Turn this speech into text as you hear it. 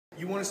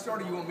want to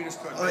start or you want me to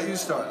start? I'll let you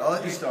start. I'll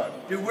let you start.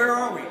 Dude, where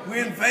are we?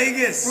 We're in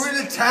Vegas. We're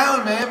in the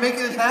town, man,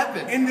 making it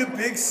happen. In the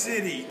big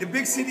city. The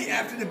big city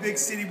after the big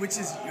city, which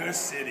is your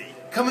city.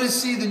 Coming to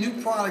see the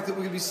new product that we're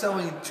going to be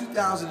selling in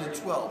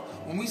 2012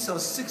 when we sell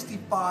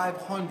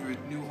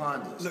 6,500 new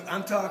Hondas. Look,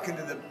 I'm talking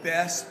to the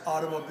best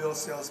automobile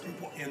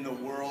salespeople in the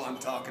world. I'm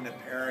talking to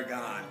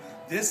Paragon.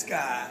 This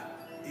guy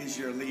is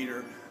your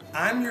leader.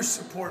 I'm your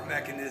support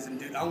mechanism,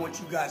 dude. I want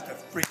you guys to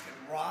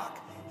freaking rock,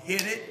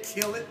 hit it,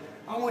 kill it.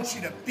 I want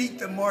you to beat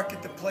the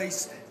market, the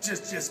place,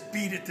 just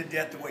beat it to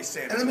death the way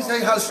Santa. And let me tell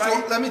you how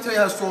strong. Let me tell you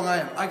how strong I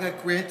am. I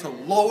got Grant to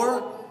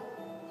lower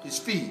his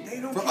fee. They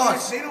don't for care.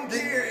 us. They don't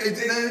care.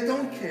 They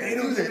don't care. They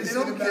don't They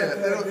don't care.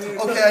 care.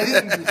 Okay, I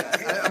didn't do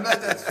that. I'm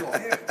not that strong.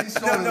 He's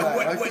strong.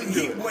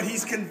 What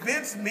he's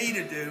convinced me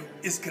to do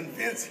is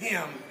convince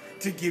him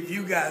to give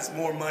you guys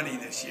more money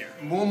this year.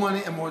 More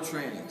money and more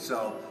training.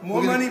 So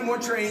more money, more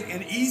training,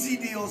 and easy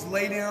deals.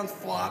 Lay down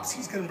flops.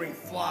 He's going to bring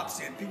flops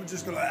in. People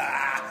just go,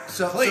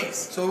 please.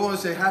 So I want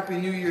to say Happy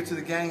New Year to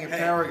the gang at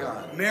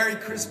Paragon. Merry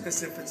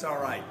Christmas if it's all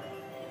right.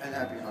 And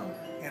Happy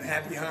Hanukkah. And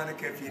Happy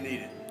Hanukkah if you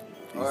need it.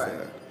 All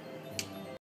right.